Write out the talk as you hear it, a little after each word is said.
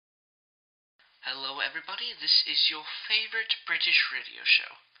Hello everybody, this is your favourite British radio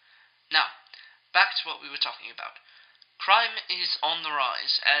show. Now, back to what we were talking about. Crime is on the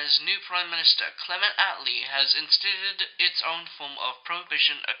rise as new Prime Minister Clement Attlee has instituted its own form of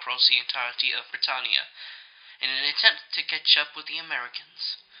prohibition across the entirety of Britannia, in an attempt to catch up with the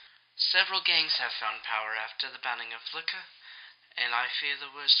Americans. Several gangs have found power after the banning of liquor, and I fear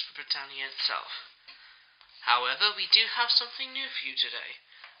the worst for Britannia itself. However, we do have something new for you today.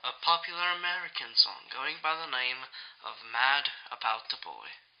 A popular American song going by the name of Mad About the Boy.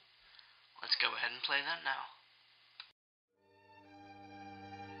 Let's go ahead and play that now.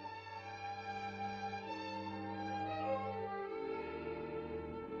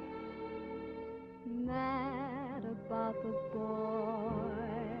 Mad about the boy.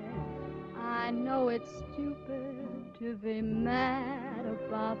 I know it's stupid to be mad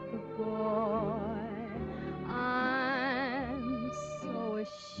about the boy. I'm so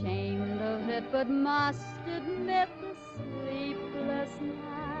ashamed of it, but must admit the sleepless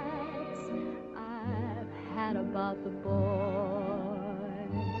nights I've had about the boy.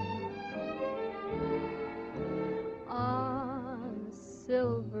 On a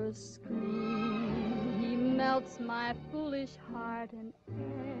silver screen, he melts my foolish heart in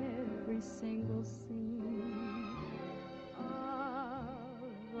every single scene.